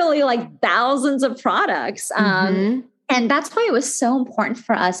literally like thousands of products. And that's why it was so important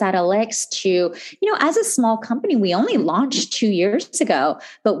for us at Elix to, as a small company, we only launched 2 years ago,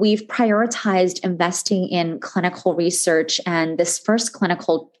 but we've prioritized investing in clinical research. And this first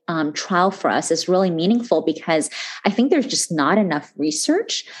clinical trial for us is really meaningful because I think there's just not enough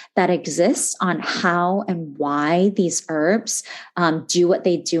research that exists on how and why these herbs do what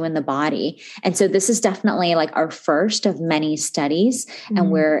they do in the body. And so this is definitely like our first of many studies. And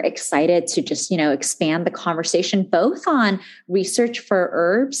we're excited to just, expand the conversation both on research for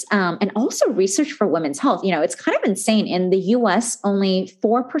herbs and also research for women's health. It's kind of insane. In the US, only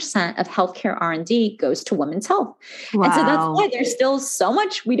 4% of healthcare R&D goes to women's health. Wow. And so that's why there's still so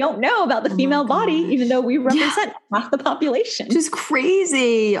much we don't know about the female body, even though we represent half the population. Just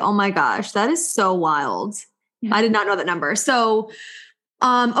crazy. Oh my gosh. That is so wild. Yeah. I did not know that number. So,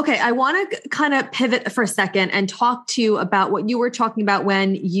 okay. I want to kind of pivot for a second and talk to you about what you were talking about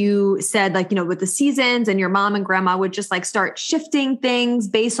when you said like, with the seasons and your mom and grandma would just like start shifting things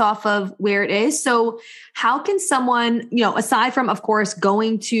based off of where it is. So how can someone, aside from, of course,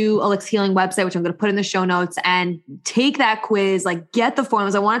 going to Elix Healing website, which I'm going to put in the show notes, and take that quiz, like get the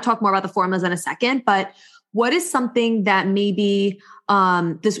formulas. I want to talk more about the formulas in a second, but what is something that maybe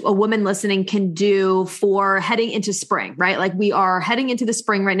a woman listening can do for heading into spring, right? Like we are heading into the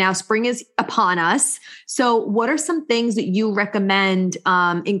spring right now. Spring is upon us. So what are some things that you recommend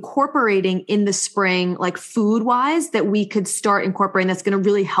incorporating in the spring, like food wise, that we could start incorporating that's going to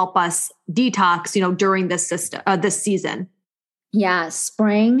really help us detox, during this season? Yeah,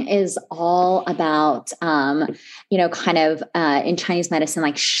 spring is all about, in Chinese medicine,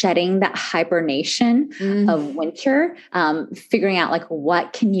 like shedding that hibernation of winter, figuring out like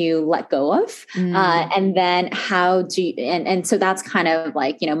what can you let go of, and then how do you, and so that's kind of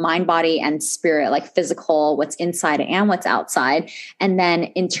like, mind, body, and spirit, like physical, what's inside and what's outside. And then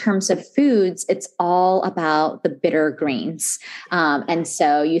in terms of foods, it's all about the bitter greens. And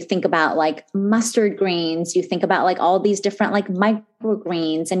so you think about like mustard greens, you think about like all these different like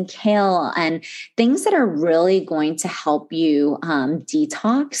microgreens and kale and things that are really going to help you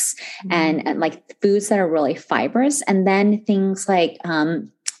detox and like foods that are really fibrous. And then things like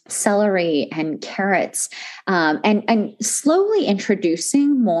celery and carrots, and slowly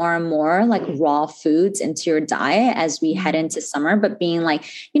introducing more and more like raw foods into your diet as we head into summer, but being like,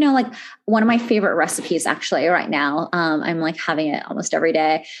 like one of my favorite recipes actually right now, I'm like having it almost every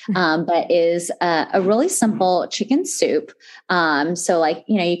day, but is a really simple chicken soup. So like,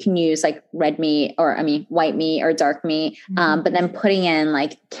 you can use like white meat or dark meat, but then putting in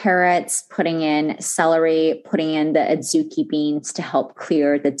like carrots, putting in celery, putting in the adzuki beans to help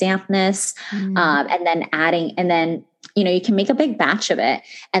clear the dampness, and then you can make a big batch of it.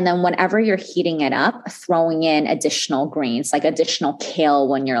 And then whenever you're heating it up, throwing in additional greens, like additional kale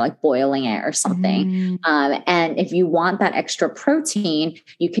when you're like boiling it or something. And if you want that extra protein,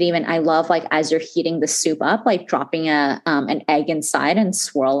 you could even, I love like as you're heating the soup up, like dropping an egg inside and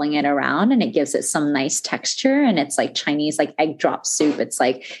swirling it around, and it gives it some nice texture. And it's like Chinese, like egg drop soup. It's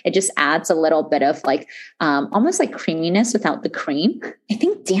like, it just adds a little bit of like, almost like creaminess without the cream. I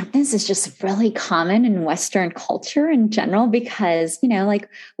think dampness is just really common in Western culture in general, because, like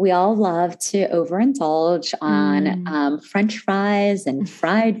we all love to overindulge on French fries and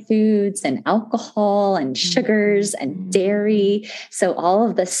fried foods and alcohol and sugars and dairy. So all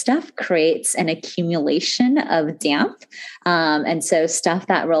of this stuff creates an accumulation of damp. And so stuff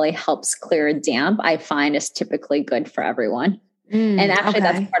that really helps clear damp, I find, is typically good for everyone. And actually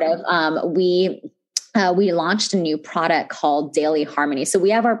that's part of, we launched a new product called Daily Harmony. So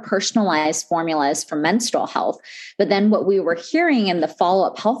we have our personalized formulas for menstrual health. But then what we were hearing in the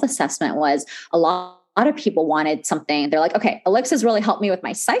follow-up health assessment was a lot of people wanted something. They're like, okay, Elixa's really helped me with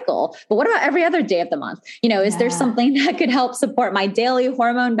my cycle, but what about every other day of the month? Is there something that could help support my daily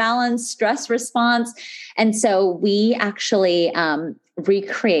hormone balance, stress response? And so we actually,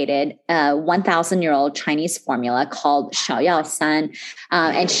 recreated a 1,000-year-old Chinese formula called Xiaoyao San.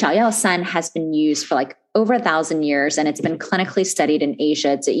 And Xiaoyao San has been used for like over 1,000 years. And it's been clinically studied in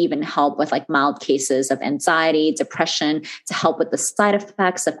Asia to even help with like mild cases of anxiety, depression, to help with the side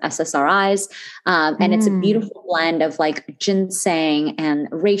effects of SSRIs. And it's a beautiful blend of like ginseng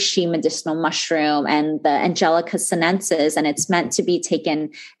and reishi medicinal mushroom and the Angelica sinensis. And it's meant to be taken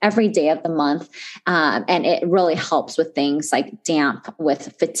every day of the month. And it really helps with things like damp,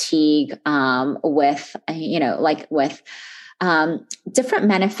 with fatigue, with different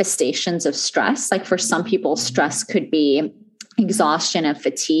manifestations of stress. Like for some people, stress could be exhaustion and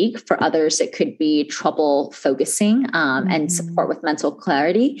fatigue. For others, it could be trouble focusing and support with mental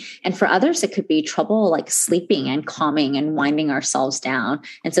clarity. And for others, it could be trouble like sleeping and calming and winding ourselves down.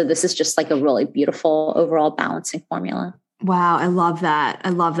 And so this is just like a really beautiful overall balancing formula. Wow. I love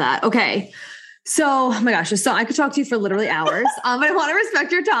that. Okay. So, oh my gosh, so I could talk to you for literally hours, but I want to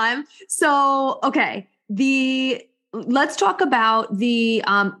respect your time. So, okay. Let's talk about the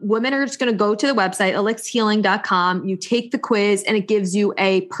women are just going to go to the website, elixhealing.com. You take the quiz and it gives you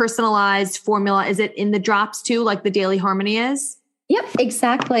a personalized formula. Is it in the drops too, like the Daily Harmony is? Yep,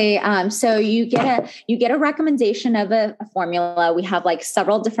 exactly. So you get a recommendation of a formula. We have like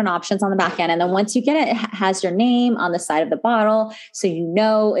several different options on the back end. And then once you get it, it has your name on the side of the bottle. So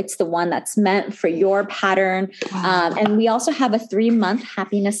it's the one that's meant for your pattern. Wow. And we also have a 3-month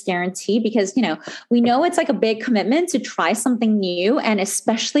happiness guarantee because, we know it's like a big commitment to try something new. And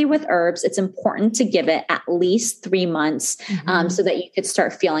especially with herbs, it's important to give it at least 3 months so that you could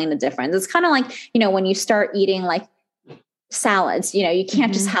start feeling the difference. It's kind of like, when you start eating like salads, you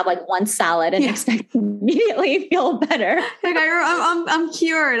can't just have like one salad and expect to immediately feel better. Like I'm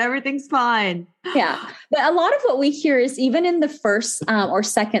cured. Everything's fine. Yeah. But a lot of what we hear is even in the first or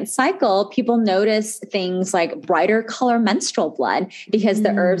second cycle, people notice things like brighter color menstrual blood because the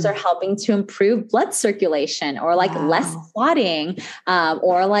herbs are helping to improve blood circulation or like less clotting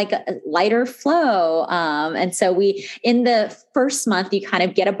or like a lighter flow. And so in the first month, you kind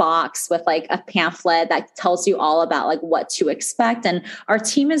of get a box with like a pamphlet that tells you all about like what to expect. And our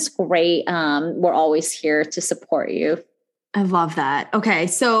team is great. We're always here to support you. I love that. Okay.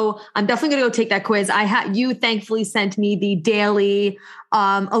 So I'm definitely going to go take that quiz. You thankfully sent me the daily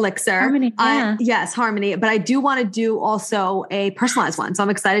elixir. Harmony. Yeah. Yes, Harmony. But I do want to do also a personalized one. So I'm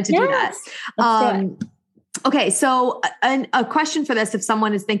excited to do that. Let's do it. Okay. So a question for this, if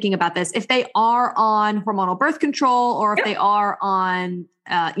someone is thinking about this, if they are on hormonal birth control or if they are on,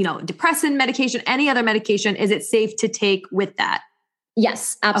 depressant medication, any other medication, is it safe to take with that?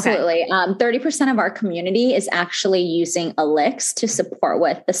 Yes, absolutely. Okay. 30% of our community is actually using Elix to support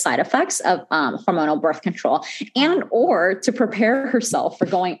with the side effects of hormonal birth control and or to prepare herself for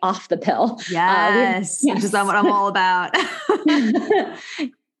going off the pill. Yes. Which is what I'm all about.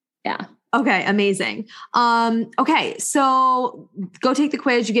 Yeah. Okay, amazing. Okay, so go take the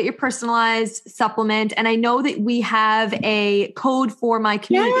quiz. You get your personalized supplement, and I know that we have a code for my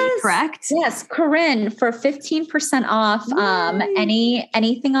community. Correct? Yes, Corinne, for 15% off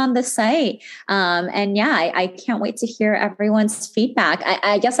anything on the site. And yeah, I can't wait to hear everyone's feedback.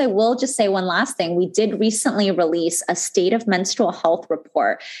 I guess I will just say one last thing. We did recently release a state of menstrual health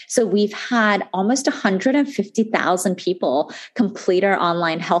report. So we've had almost 150,000 people complete our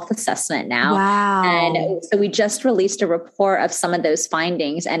online health assessment now. Wow. And so we just released a report of some of those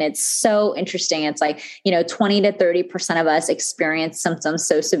findings, and it's so interesting. It's like, 20 to 30% of us experience symptoms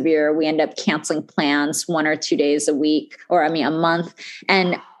so severe we end up canceling plans 1 or 2 days a week, or a month.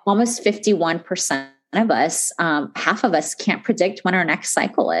 And almost 51% of us, half of us can't predict when our next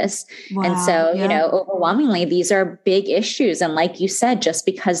cycle is. Wow, and so, overwhelmingly, these are big issues. And like you said, just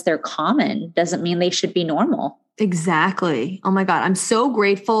because they're common doesn't mean they should be normal. Exactly. Oh my God. I'm so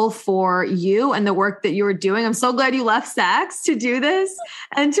grateful for you and the work that you are doing. I'm so glad you left Saks to do this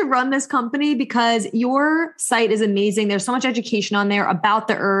and to run this company, because your site is amazing. There's so much education on there about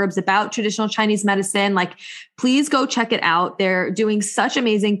the herbs, about traditional Chinese medicine. Like, please go check it out. They're doing such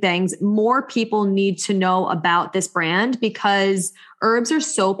amazing things. More people need to know about this brand because herbs are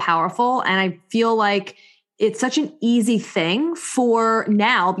so powerful. And I feel like it's such an easy thing for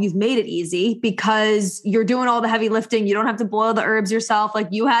now. You've made it easy because you're doing all the heavy lifting. You don't have to boil the herbs yourself like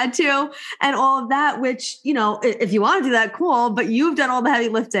you had to and all of that, which, if you want to do that, cool, but you've done all the heavy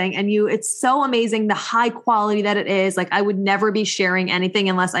lifting and it's so amazing. The high quality that it is. Like, I would never be sharing anything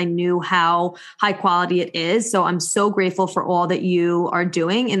unless I knew how high quality it is. So I'm so grateful for all that you are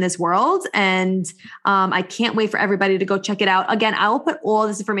doing in this world. And I can't wait for everybody to go check it out. Again, I will put all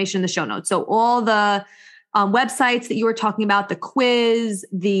this information in the show notes. So all the websites that you were talking about, the quiz,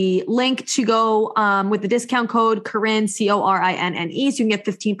 the link to go with the discount code Corinne, CORINNE, so you can get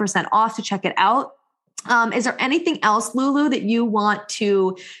 15% off to check it out. Is there anything else, Lulu, that you want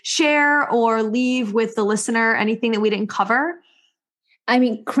to share or leave with the listener? Anything that we didn't cover?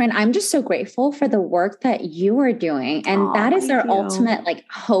 Corinne, I'm just so grateful for the work that you are doing. And that is our ultimate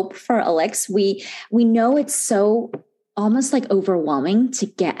hope for Elix. We know it's so almost overwhelming to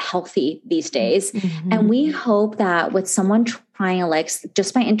get healthy these days. Mm-hmm. And we hope that with someone trying Elix,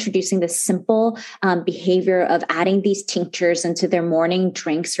 just by introducing this simple behavior of adding these tinctures into their morning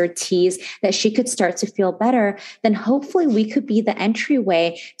drinks or teas, that she could start to feel better, then hopefully we could be the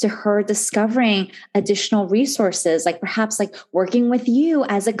entryway to her discovering additional resources, perhaps working with you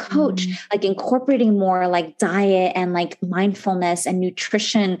as a coach, incorporating more diet and mindfulness and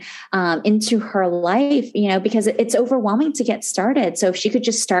nutrition into her life, because it's overwhelming to get started. So if she could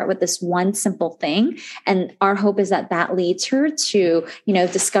just start with this one simple thing, and our hope is that leads her to,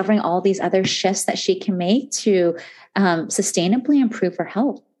 discovering all these other shifts that she can make to sustainably improve her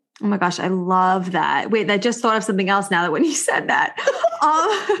health. Oh my gosh, I love that. Wait, I just thought of something else now that when you said that.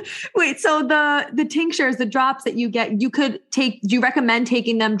 So the tinctures, the drops that you get, you could take, do you recommend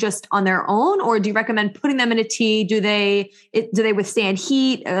taking them just on their own, or do you recommend putting them in a tea? Do they withstand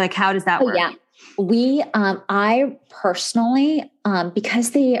heat? How does that work? Yeah. I personally,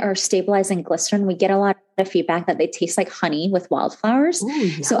 because they are stabilizing glycerin, we get a lot of feedback that they taste like honey with wildflowers. Ooh,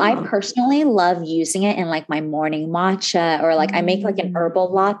 yeah. So I personally love using it in my morning matcha, or I make an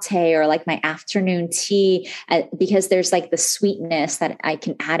herbal latte, or my afternoon tea, because there's the sweetness that I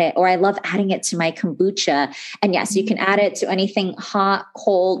can add it, or I love adding it to my kombucha. And yes, you can add it to anything hot,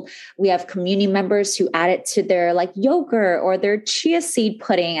 cold. We have community members who add it to their yogurt or their chia seed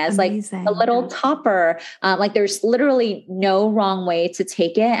pudding as a little topper. There's literally no wrong way to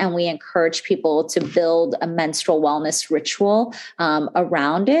take it. And we encourage people to build a menstrual wellness ritual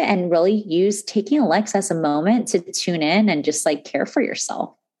around it, and really use taking Elix as a moment to tune in and just care for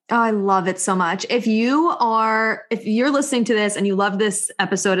yourself. Oh, I love it so much. If you're listening to this and you love this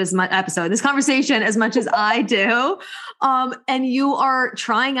this conversation as much as I do, and you are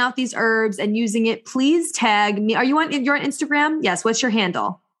trying out these herbs and using it, please tag me. You're on Instagram? Yes. What's your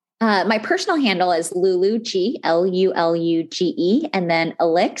handle? My personal handle is Luluge, Luluge, and then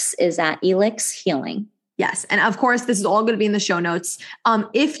Elix is at Elix Healing. Yes. And of course, this is all going to be in the show notes.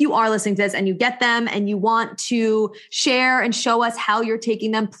 If you are listening to this and you get them and you want to share and show us how you're taking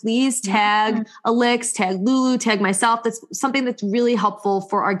them, please tag Elix, tag Lulu, tag myself. That's something that's really helpful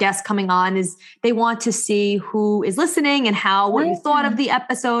for our guests coming on, is they want to see who is listening and what you thought of the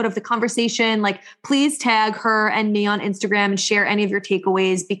episode, of the conversation. Please tag her and me on Instagram and share any of your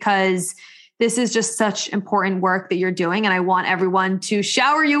takeaways, because this is just such important work that you're doing. And I want everyone to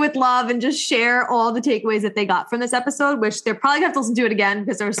shower you with love and just share all the takeaways that they got from this episode, which they're probably going to have to listen to it again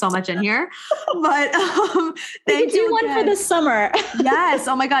because there was so much in here. But thank you. Do one for the summer. Yes.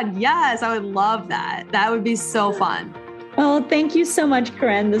 Oh my God. Yes. I would love that. That would be so fun. Oh, thank you so much,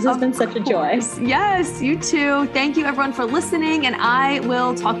 Corinne. This has been such a joy. Yes, you too. Thank you everyone for listening, and I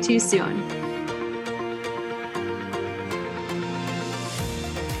will talk to you soon.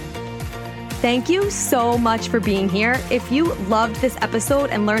 Thank you so much for being here. If you loved this episode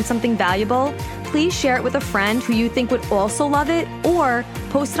and learned something valuable, please share it with a friend who you think would also love it, or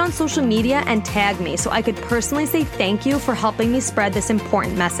post it on social media and tag me so I could personally say thank you for helping me spread this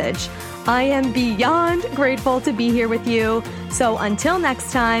important message. I am beyond grateful to be here with you. So until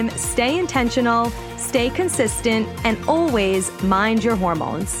next time, stay intentional, stay consistent, and always mind your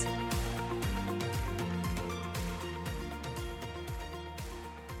hormones.